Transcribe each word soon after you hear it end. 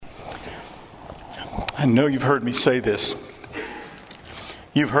I know you've heard me say this.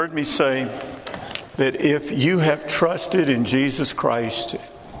 You've heard me say that if you have trusted in Jesus Christ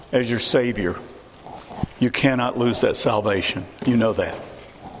as your Savior, you cannot lose that salvation. You know that.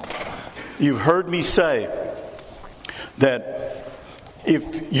 You've heard me say that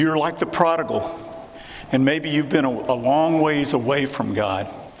if you're like the prodigal, and maybe you've been a long ways away from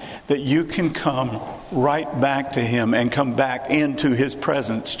God, that you can come right back to Him and come back into His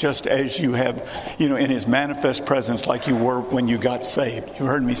presence just as you have, in His manifest presence like you were when you got saved. You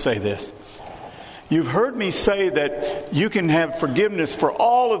heard me say this. You've heard me say that you can have forgiveness for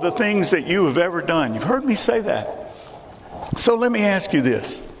all of the things that you have ever done. You've heard me say that. So let me ask you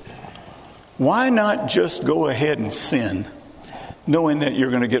this. Why not just go ahead and sin, knowing that you're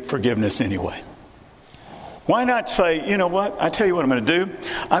going to get forgiveness anyway? Why not say, you know what, I tell you what I'm going to do.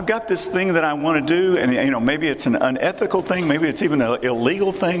 I've got this thing that I want to do, and maybe it's an unethical thing, maybe it's even an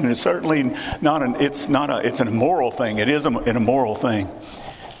illegal thing, and it's certainly it's an immoral thing. It is an immoral thing.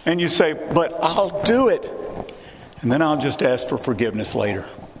 And you say, but I'll do it, and then I'll just ask for forgiveness later.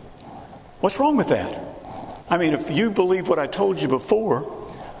 What's wrong with that? I mean, if you believe what I told you before,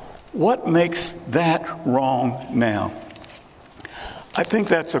 what makes that wrong now? I think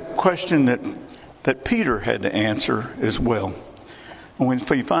that's a question that Peter had to answer as well. When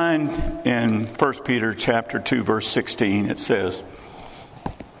we find in 1 Peter chapter 2, verse 16, it says,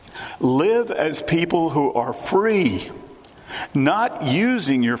 "Live as people who are free, not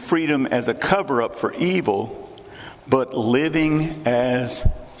using your freedom as a cover-up for evil, but living as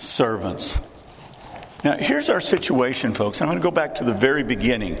servants." Now, here's our situation, folks. I'm going to go back to the very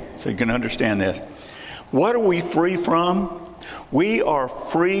beginning so you can understand this. What are we free from? We are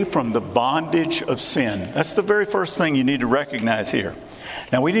free from the bondage of sin. That's the very first thing you need to recognize here.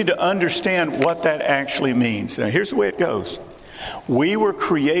 Now, we need to understand what that actually means. Now, here's the way it goes. We were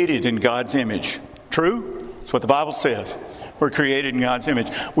created in God's image. True? That's what the Bible says. We're created in God's image.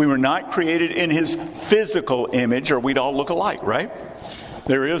 We were not created in His physical image, or we'd all look alike, right?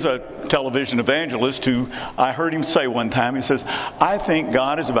 There is a television evangelist who I heard him say one time, he says, "I think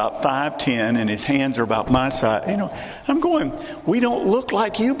God is about 5'10" and His hands are about my size." I'm going, we don't look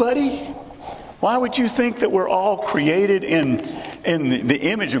like you, buddy. Why would you think that we're all created in the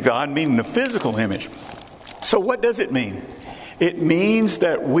image of God, meaning the physical image? So what does it mean? It means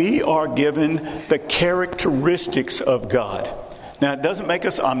that we are given the characteristics of God. Now, it doesn't make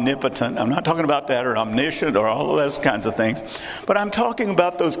us omnipotent. I'm not talking about that, or omniscient, or all of those kinds of things. But I'm talking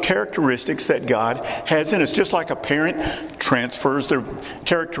about those characteristics that God has in us. Just like a parent transfers their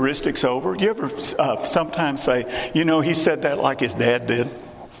characteristics over. You ever sometimes say, he said that like his dad did?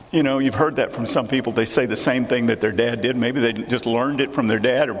 You've heard that from some people. They say the same thing that their dad did. Maybe they just learned it from their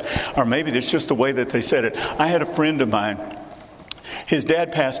dad, or maybe it's just the way that they said it. I had a friend of mine. His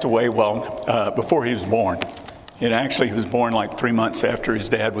dad passed away before he was born. He was born like 3 months after his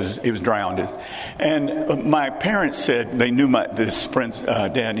dad was drowned. And my parents said, they knew this friend's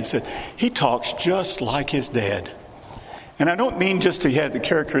dad, and he said, he talks just like his dad. And I don't mean just he had the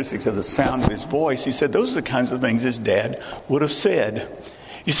characteristics of the sound of his voice. He said those are the kinds of things his dad would have said.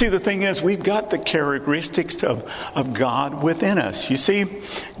 You see, the thing is, we've got the characteristics of God within us. You see,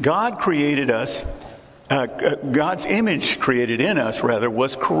 God created us. God's image created in us,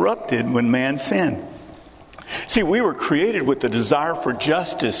 was corrupted when man sinned. See, we were created with the desire for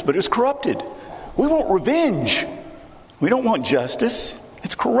justice, but it's corrupted. We want revenge. We don't want justice.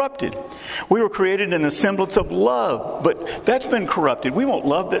 It's corrupted. We were created in the semblance of love, but that's been corrupted. We want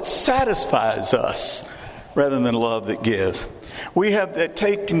love that satisfies us rather than love that gives. We have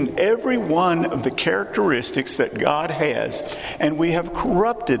taken every one of the characteristics that God has, and we have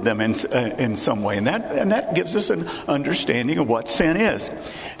corrupted them in some way. And that gives us an understanding of what sin is.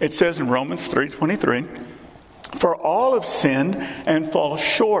 It says in Romans 3:23, "For all have sinned and fall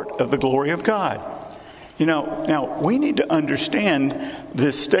short of the glory of God." Now we need to understand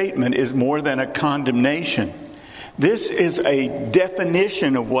this statement is more than a condemnation. This is a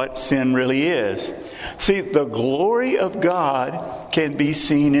definition of what sin really is. See, the glory of God can be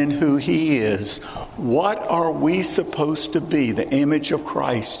seen in who He is. What are we supposed to be? The image of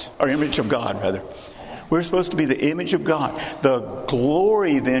Christ, or image of God, rather. We're supposed to be the image of God. The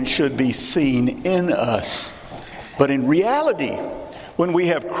glory then should be seen in us. But in reality, when we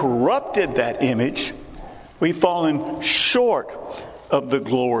have corrupted that image, we've fallen short of the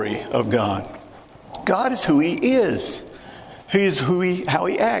glory of God. God is who He is. He's how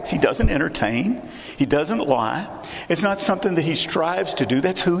he acts. He doesn't entertain. He doesn't lie. It's not something that he strives to do.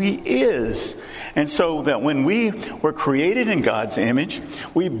 That's who he is. And so that when we were created in God's image,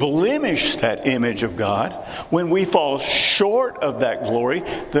 we blemish that image of God. When we fall short of that glory,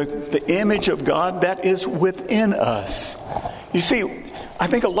 the image of God that is within us. You see, I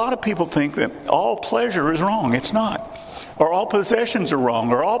think a lot of people think that all pleasure is wrong. It's not. Or all possessions are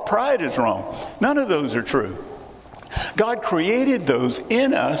wrong. Or all pride is wrong. None of those are true. God created those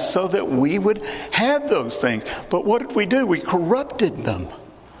in us so that we would have those things. But what did we do? We corrupted them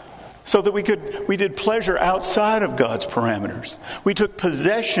so that we did pleasure outside of God's parameters. We took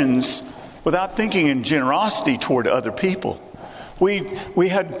possessions without thinking in generosity toward other people. We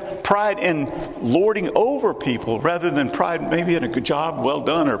had pride in lording over people rather than pride maybe in a good job well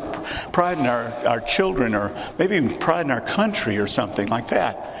done, or pride in our children, or maybe even pride in our country or something like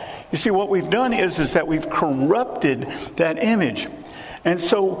that. You see, what we've done is that we've corrupted that image. And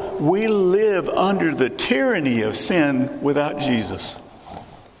so we live under the tyranny of sin without Jesus.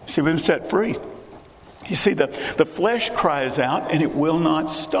 See, we've been set free. You see, the flesh cries out and it will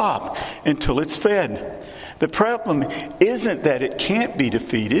not stop until it's fed. The problem isn't that it can't be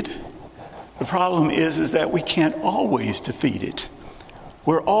defeated. The problem is that we can't always defeat it.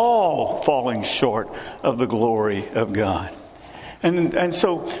 We're all falling short of the glory of God. And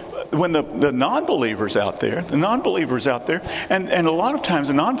so when the non-believers out there, and a lot of times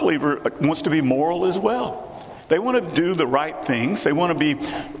the non-believer wants to be moral as well. They want to do the right things. They want to be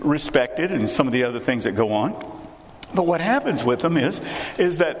respected and some of the other things that go on. But what happens with them is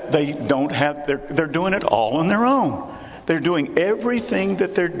that they don't have, they're doing it all on their own. They're doing everything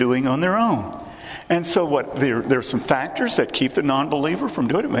that they're doing on their own. And so there's some factors that keep the non-believer from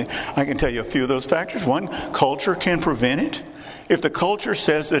doing it. I can tell you a few of those factors. One, culture can prevent it. If the culture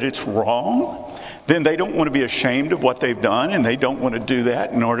says that it's wrong, then they don't want to be ashamed of what they've done, and they don't want to do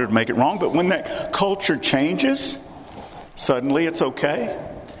that in order to make it wrong. But when that culture changes, suddenly it's okay.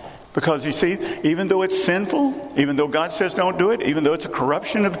 Because you see, even though it's sinful, even though God says don't do it, even though it's a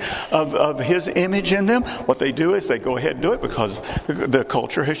corruption of His image in them, what they do is they go ahead and do it because the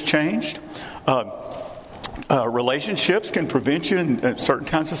culture has changed. Relationships can prevent you in certain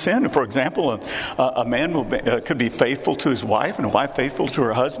kinds of sin. For example, a man could be faithful to his wife and a wife faithful to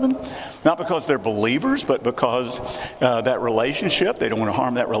her husband, not because they're believers, but because that relationship, they don't want to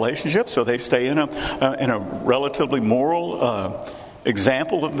harm that relationship, so they stay in a relatively moral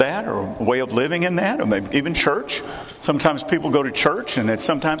example of that, or a way of living in that, or maybe even church. Sometimes people go to church, and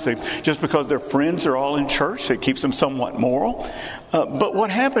sometimes just because their friends are all in church, it keeps them somewhat moral. But what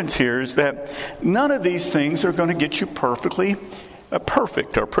happens here is that none of these things are going to get you perfectly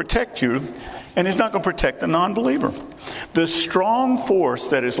perfect or protect you, and it's not going to protect the non-believer. The strong force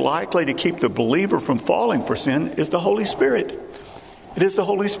that is likely to keep the believer from falling for sin is the Holy Spirit. It is the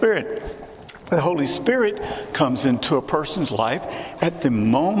Holy Spirit. The Holy Spirit comes into a person's life at the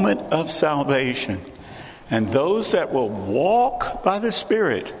moment of salvation. And those that will walk by the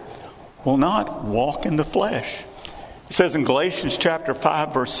Spirit will not walk in the flesh. It says in Galatians chapter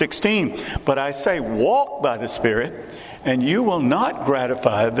 5, verse 16, "But I say, walk by the Spirit, and you will not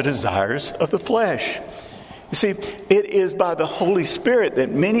gratify the desires of the flesh." You see, it is by the Holy Spirit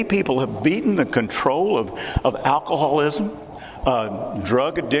that many people have beaten the control of alcoholism,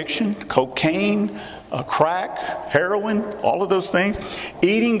 drug addiction, cocaine, crack, heroin, all of those things,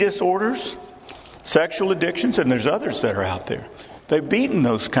 eating disorders, sexual addictions, and there's others that are out there. They've beaten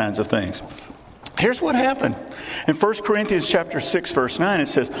those kinds of things. Here's what happened. In 1 Corinthians chapter 6, verse 9, it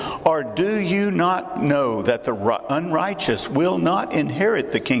says, "Or do you not know that the unrighteous will not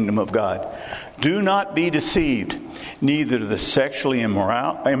inherit the kingdom of God? Do not be deceived. Neither the sexually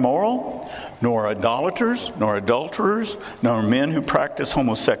immoral, nor idolaters, nor adulterers, nor men who practice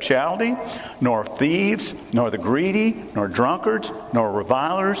homosexuality, nor thieves, nor the greedy, nor drunkards, nor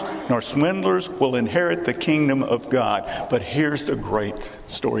revilers, nor swindlers will inherit the kingdom of God." But here's the great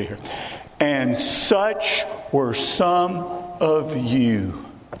story here. "And such were some of you.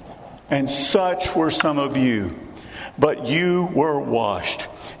 And such were some of you. But you were washed.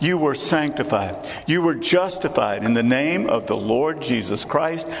 You were sanctified. You were justified in the name of the Lord Jesus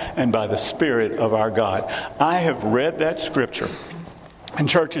Christ and by the Spirit of our God." I have read that scripture in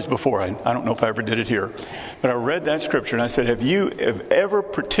churches before. I don't know if I ever did it here. But I read that scripture and I said, have you ever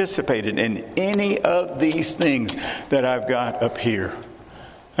participated in any of these things that I've got up here?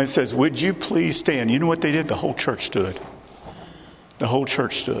 And it says, would you please stand? You know what they did? The whole church stood. The whole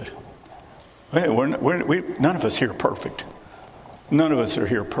church stood. None of us here are perfect. None of us are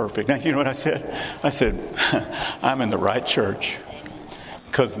here perfect. Now, you know what I said? I said, I'm in the right church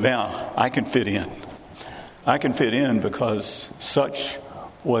because now I can fit in. I can fit in because such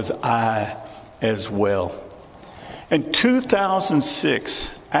was I as well. In 2006,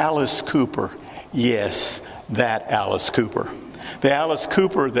 Alice Cooper, yes, that Alice Cooper, the Alice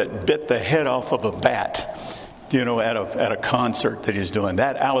Cooper that bit the head off of a bat, at a concert that he's doing.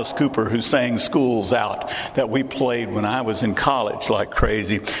 That Alice Cooper who sang Schools Out that we played when I was in college like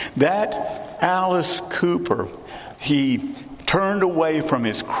crazy. That Alice Cooper, he turned away from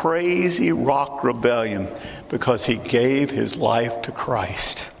his crazy rock rebellion because he gave his life to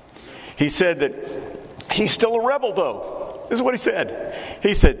Christ. He said that he's still a rebel, though. This is what he said.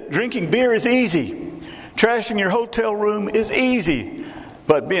 He said, drinking beer is easy. Trashing your hotel room is easy.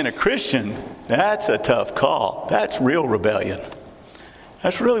 But being a Christian, that's a tough call. That's real rebellion.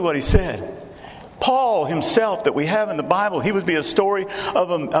 That's really what he said. Paul himself that we have in the Bible, he would be a story of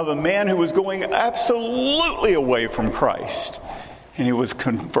a man who was going absolutely away from Christ. And he was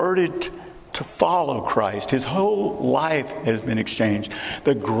converted to follow Christ. His whole life has been exchanged.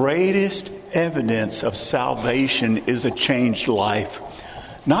 The greatest evidence of salvation is a changed life.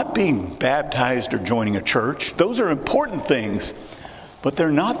 Not being baptized or joining a church. Those are important things. But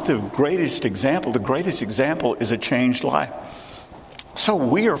they're not the greatest example. The greatest example is a changed life. So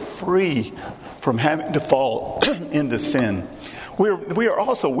we are free from having to fall into sin. We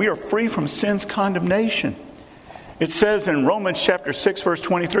are free from sin's condemnation. It says in Romans chapter 6, verse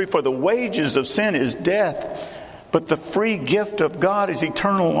 23, for the wages of sin is death, but the free gift of God is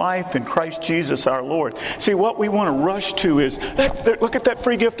eternal life in Christ Jesus our Lord. See, what we want to rush to is, look at that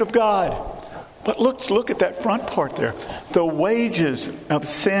free gift of God. But let's look at that front part there. The wages of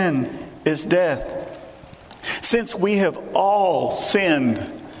sin is death. Since we have all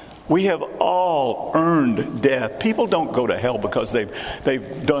sinned, we have all earned death. People don't go to hell because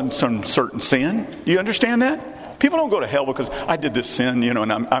they've done some certain sin. Do you understand that? People don't go to hell because I did this sin,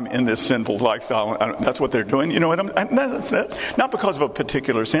 and I'm in this sinful lifestyle. That's what they're doing. Not because of a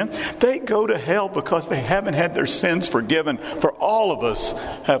particular sin. They go to hell because they haven't had their sins forgiven. For all of us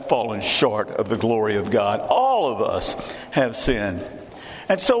have fallen short of the glory of God. All of us have sinned.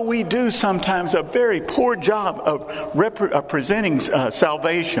 And so we do sometimes a very poor job of presenting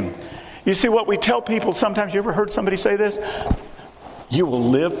salvation. You see, what we tell people sometimes, you ever heard somebody say this? You will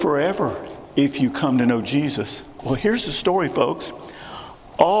live forever if you come to know Jesus. Well, here's the story, folks.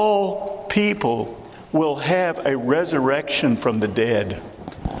 All people will have a resurrection from the dead.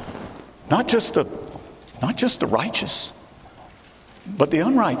 Not just the righteous, but the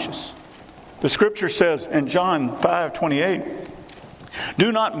unrighteous. The scripture says in John 5:28,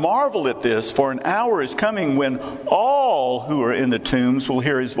 do not marvel at this, for an hour is coming when all who are in the tombs will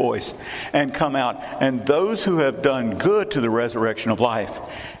hear his voice and come out, and those who have done good to the resurrection of life,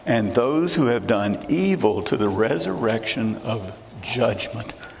 and those who have done evil to the resurrection of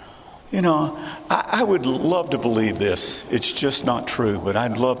judgment. I would love to believe this. It's just not true, but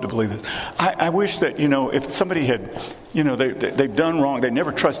I'd love to believe this. I wish that, if somebody had, they've done wrong, they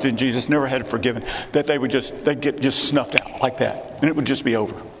never trusted in Jesus, never had it forgiven, that they'd get just snuffed out like that, and it would just be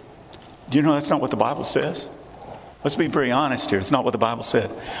over. Do you know that's not what the Bible says? Let's be very honest here. It's not what the Bible says.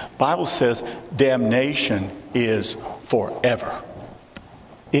 The Bible says damnation is forever.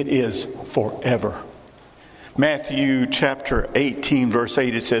 It is forever. Matthew chapter 18, verse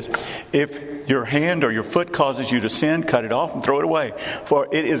 8, it says, if your hand or your foot causes you to sin, cut it off and throw it away. For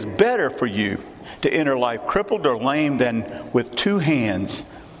it is better for you to enter life crippled or lame than with 2 hands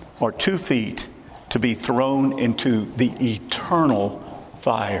or 2 feet to be thrown into the eternal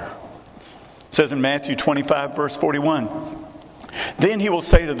fire. It says in Matthew 25, verse 41, then he will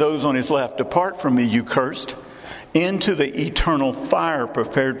say to those on his left, depart from me, you cursed, into the eternal fire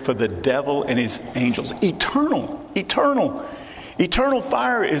prepared for the devil and his angels. Eternal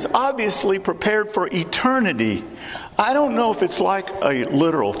fire is obviously prepared for eternity. I don't know if it's like a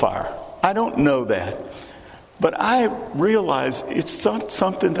literal fire. I don't know that. But I realize it's not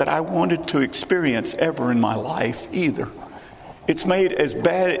something that I wanted to experience ever in my life either. It's made as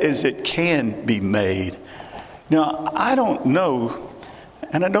bad as it can be made. Now, I don't know,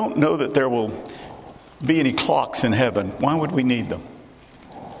 and I don't know that there will be any clocks in heaven. Why would we need them?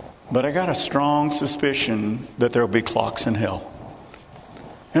 But I got a strong suspicion that there will be clocks in hell.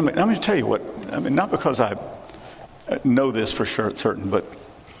 And I'm going to tell you what, not because I know this for sure, certain, but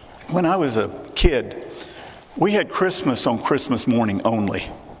when I was a kid, we had Christmas on Christmas morning only.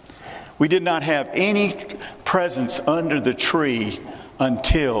 We did not have any presents under the tree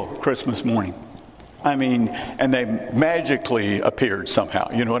until Christmas morning. And they magically appeared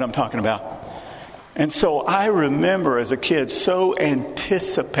somehow. You know what I'm talking about? And so I remember as a kid so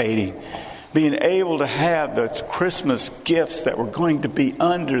anticipating being able to have those Christmas gifts that were going to be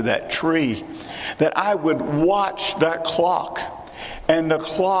under that tree, that I would watch that clock, and the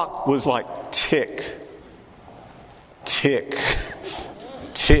clock was like tick, tick,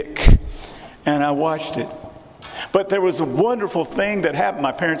 tick, and I watched it. But there was a wonderful thing that happened.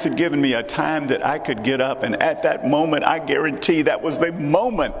 My parents had given me a time that I could get up, and at that moment, I guarantee that was the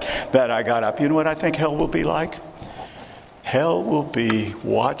moment that I got up. You know what I think hell will be like? Hell will be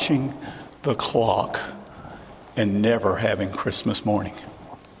watching the clock and never having Christmas morning.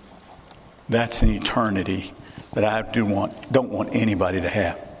 That's an eternity that I don't want anybody to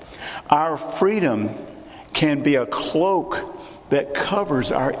have. Our freedom can be a cloak that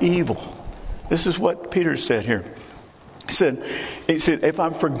covers our evil. This is what Peter said here. He said, if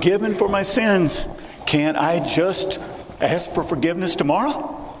I'm forgiven for my sins, can't I just ask for forgiveness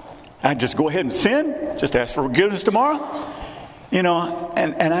tomorrow? I just go ahead and sin? Just ask for forgiveness tomorrow? You know,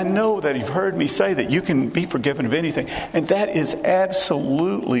 and I know that you've heard me say that you can be forgiven of anything. And that is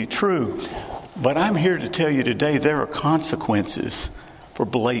absolutely true. But I'm here to tell you today there are consequences for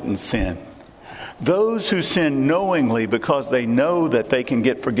blatant sin. Those who sin knowingly because they know that they can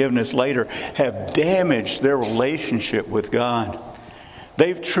get forgiveness later have damaged their relationship with God.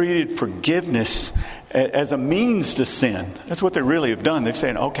 They've treated forgiveness as a means to sin. That's what they really have done. They're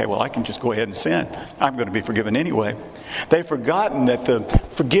saying, okay, well, I can just go ahead and sin. I'm going to be forgiven anyway. They've forgotten that the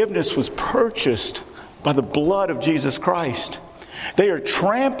forgiveness was purchased by the blood of Jesus Christ. They are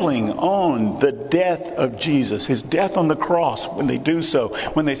trampling on the death of Jesus, his death on the cross when they do so.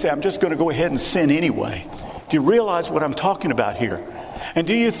 When they say, I'm just going to go ahead and sin anyway. Do you realize what I'm talking about here? And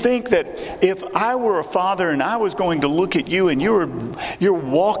do you think that if I were a father and I was going to look at you and you're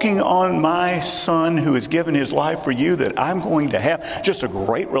walking on my son who has given his life for you, that I'm going to have just a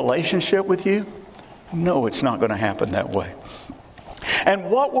great relationship with you? No, it's not going to happen that way. And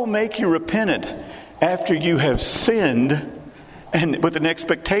what will make you repentant after you have sinned and with an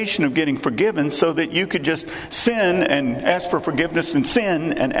expectation of getting forgiven so that you could just sin and ask for forgiveness and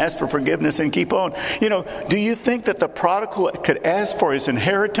sin and ask for forgiveness and keep on? You know, do you think that the prodigal could ask for his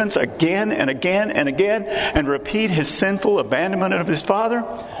inheritance again and again and again and repeat his sinful abandonment of his father?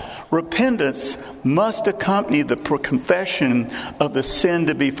 Repentance must accompany the confession of the sin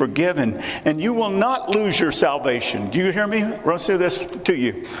to be forgiven. And you will not lose your salvation. Do you hear me? I'll say this to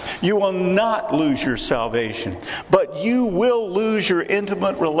you. You will not lose your salvation. But you will lose your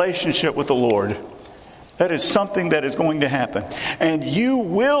intimate relationship with the Lord. That is something that is going to happen. And you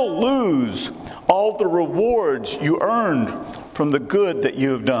will lose all the rewards you earned from the good that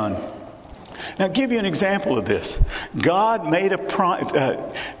you have done. Now, I'll give you an example of this. God made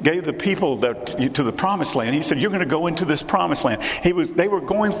gave the people to the promised land. He said, you're going to go into this promised land. They were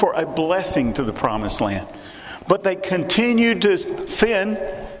going for a blessing to the promised land. But they continued to sin,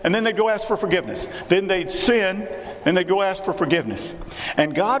 and then they'd go ask for forgiveness. Then they'd sin, and they'd go ask for forgiveness.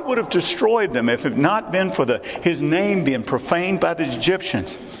 And God would have destroyed them if it had not been for his name being profaned by the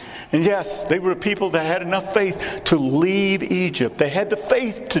Egyptians. And yes, they were people that had enough faith to leave Egypt. They had the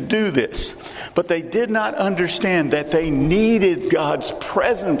faith to do this. But they did not understand that they needed God's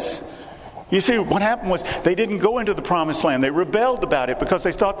presence. You see, what happened was they didn't go into the promised land. They rebelled about it because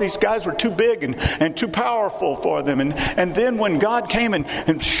they thought these guys were too big and too powerful for them. And then when God came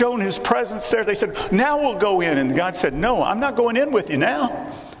and shown his presence there, they said, now we'll go in. And God said, no, I'm not going in with you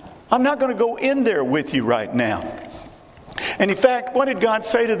now. I'm not going to go in there with you right now. And in fact, what did God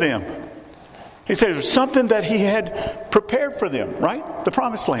say to them? He said there's something that he had prepared for them, right? The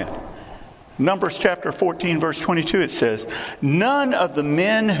promised land. Numbers chapter 14, verse 22, it says, none of the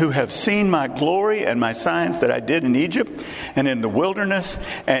men who have seen my glory and my signs that I did in Egypt and in the wilderness,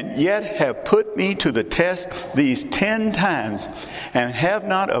 and yet have put me to the test these 10 times, and have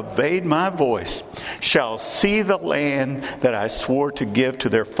not obeyed my voice, shall see the land that I swore to give to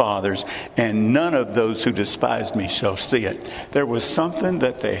their fathers, and none of those who despised me shall see it. There was something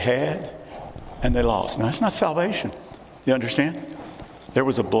that they had, and they lost. Now, it's not salvation. You understand? There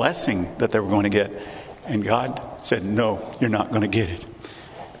was a blessing that they were going to get. And God said, no, you're not going to get it.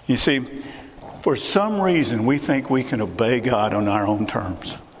 You see, for some reason, we think we can obey God on our own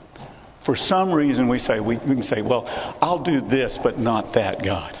terms. For some reason, we can say, well, I'll do this, but not that,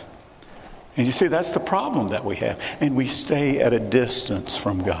 God. And you see, that's the problem that we have. And we stay at a distance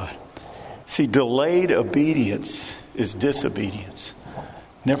from God. See, delayed obedience is disobedience.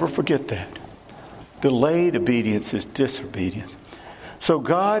 Never forget that. Delayed obedience is disobedience. So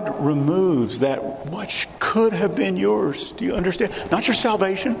God removes that which could have been yours. Do you understand? Not your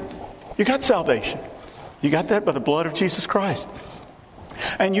salvation. You got salvation. You got that by the blood of Jesus Christ.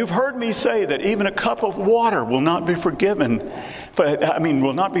 And you've heard me say that even a cup of water will not be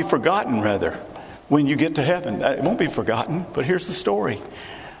will not be forgotten, rather, when you get to heaven. It won't be forgotten, but here's the story.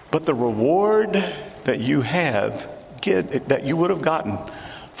 But the reward that you would have gotten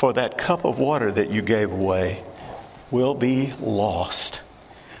for that cup of water that you gave away will be lost.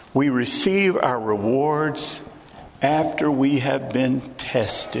 We receive our rewards after we have been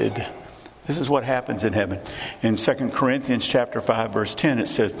tested. This is what happens in heaven. In 2 Corinthians chapter 5, verse 10, it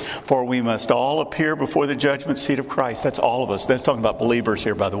says, "For we must all appear before the judgment seat of Christ." That's all of us. That's talking about believers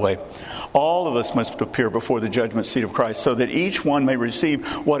here, by the way. All of us must appear before the judgment seat of Christ, so that each one may receive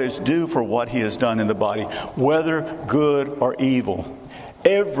what is due for what he has done in the body, whether good or evil.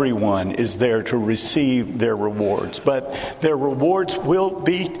 Everyone is there to receive their rewards, but their rewards will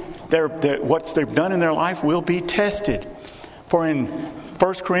be, what they've done in their life will be tested. For in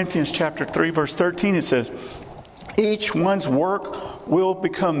 1 Corinthians chapter 3, verse 13, it says, "Each one's work will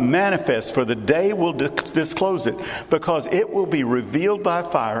become manifest, for the day will disclose it, because it will be revealed by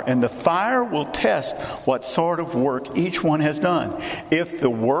fire, and the fire will test what sort of work each one has done. If the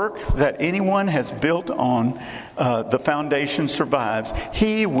work that anyone has built on the foundation survives,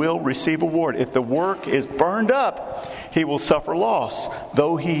 he will receive a reward. If the work is burned up, he will suffer loss,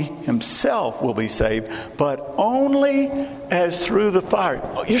 though he himself will be saved, but only as through the fire."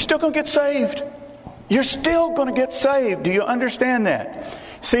 You're still going to get saved. You're still going to get saved. Do you understand that?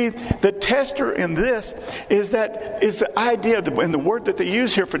 See, the tester in this is the idea, and the word that they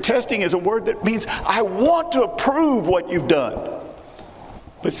use here for testing is a word that means, I want to approve what you've done.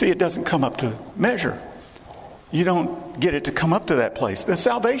 But see, it doesn't come up to measure. You don't get it to come up to that place. The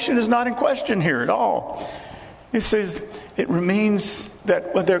salvation is not in question here at all. It says, it means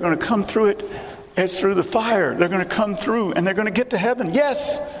that when they're going to come through it as through the fire. They're going to come through and they're going to get to heaven.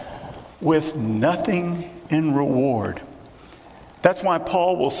 Yes, with nothing in reward. That's why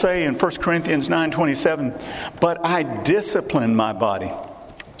Paul will say in 1 Corinthians 9:27, "But I discipline my body,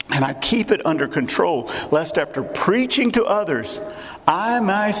 and I keep it under control, lest after preaching to others, I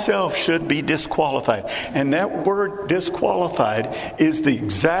myself should be disqualified." And that word disqualified is the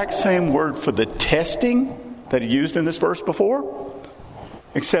exact same word for the testing that he used in this verse before,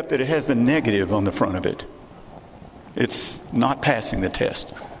 except that it has the negative on the front of it. It's not passing the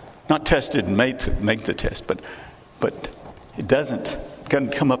test. Not tested and made to make the test, but it doesn't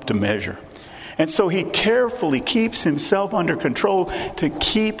come up to measure. And so he carefully keeps himself under control to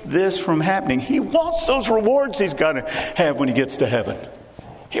keep this from happening. He wants those rewards he's got to have when he gets to heaven.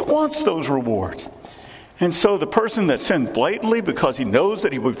 He wants those rewards. And so the person that sins blatantly because he knows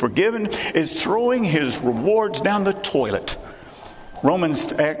that he will be forgiven is throwing his rewards down the toilet.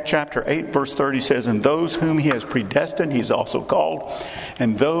 Romans chapter 8 verse 30 says, "And those whom he has predestined, he's also called.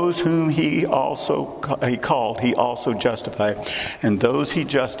 And those whom he called, he also justified. And those he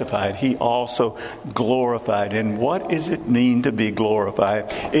justified, he also glorified." And what does it mean to be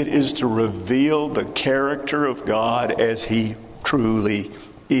glorified? It is to reveal the character of God as he truly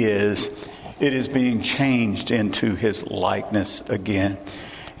is. It is being changed into his likeness again.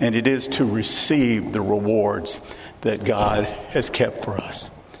 And it is to receive the rewards that God has kept for us.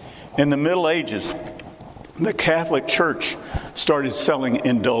 In the Middle Ages, the Catholic Church started selling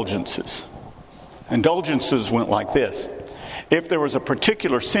indulgences. Indulgences went like this. If there was a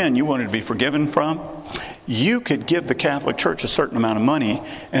particular sin you wanted to be forgiven from, you could give the Catholic Church a certain amount of money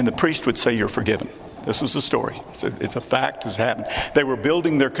and the priest would say you're forgiven. This was the story. It's a fact. It's happened. They were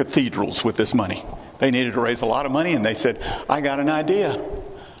building their cathedrals with this money. They needed to raise a lot of money and they said, "I got an idea.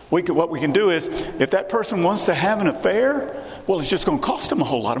 What we can do is, if that person wants to have an affair, well, it's just going to cost them a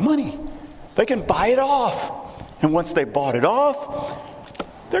whole lot of money. They can buy it off. And once they bought it off,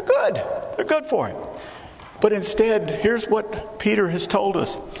 they're good. They're good for it." But instead, here's what Peter has told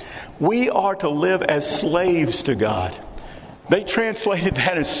us. We are to live as slaves to God. They translated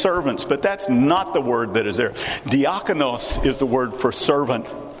that as servants, but that's not the word that is there. Diakonos is the word for servant.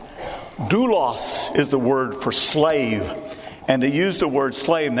 Doulos is the word for slave. And they use the word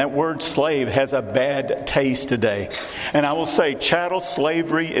slave, and that word slave has a bad taste today. And I will say chattel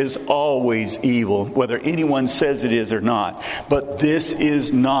slavery is always evil, whether anyone says it is or not. But this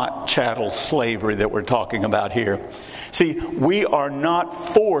is not chattel slavery that we're talking about here. See, we are not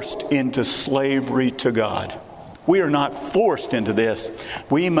forced into slavery to God. We are not forced into this.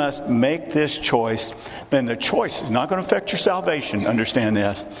 We must make this choice. Then the choice is not going to affect your salvation, understand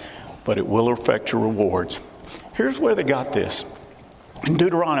this, but it will affect your rewards. Here's where they got this. In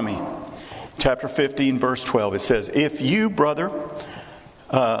Deuteronomy chapter 15, verse 12, it says, "If you, brother,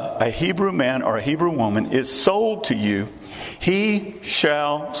 a Hebrew man or a Hebrew woman is sold to you, he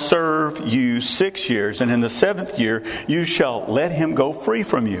shall serve you 6 years, and in the 7th year you shall let him go free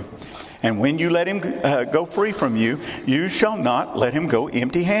from you. And when you let him go free from you, you shall not let him go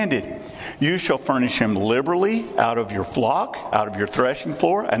empty-handed. You shall furnish him liberally out of your flock, out of your threshing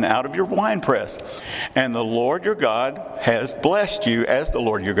floor, and out of your winepress. And the Lord your God has blessed you, as the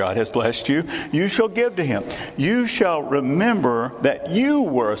Lord your God has blessed you, you shall give to him. You shall remember that you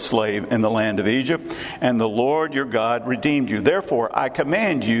were a slave in the land of Egypt, and the Lord your God redeemed you. Therefore, I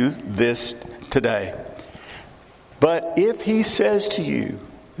command you this today. But if he says to you,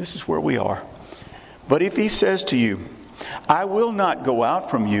 this is where we are. But if he says to you, I will not go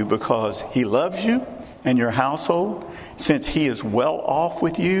out from you because he loves you and your household, since he is well off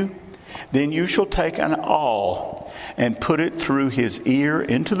with you, then you shall take an awl and put it through his ear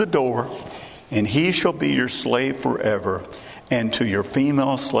into the door, and he shall be your slave forever. And to your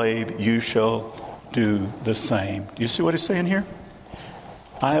female slave you shall do the same. Do you see what he's saying here?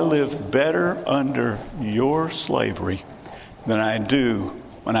 I live better under your slavery than I do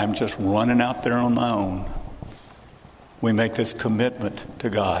when I'm just running out there on my own. We make this commitment to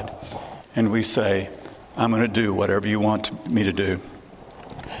God, and we say, I'm going to do whatever you want me to do.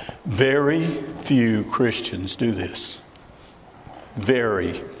 Very few Christians do this.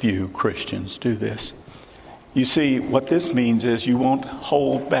 Very few Christians do this. You see, what this means is you won't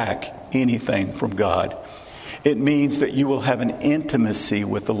hold back anything from God. It means that you will have an intimacy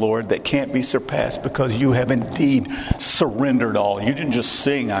with the Lord that can't be surpassed because you have indeed surrendered all. You didn't just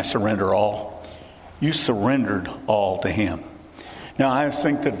sing, I surrender all. You surrendered all to him. Now, I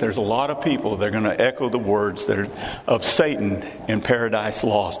think that there's a lot of people that are going to echo the words that are of Satan in Paradise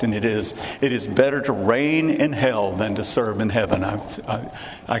Lost. And it is better to reign in hell than to serve in heaven.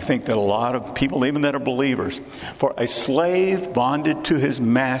 I think that a lot of people, even that are believers, for a slave bonded to his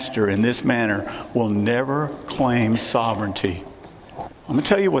master in this manner will never claim sovereignty. I'm going to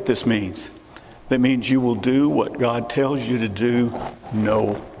tell you what this means. That means you will do what God tells you to do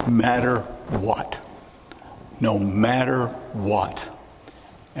no matter what. No matter what.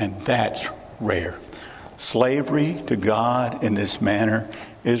 And that's rare. Slavery to God in this manner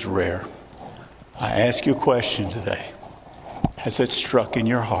is rare. I ask you a question today. Has it struck in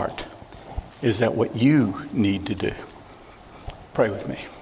your heart? Is that what you need to do? Pray with me.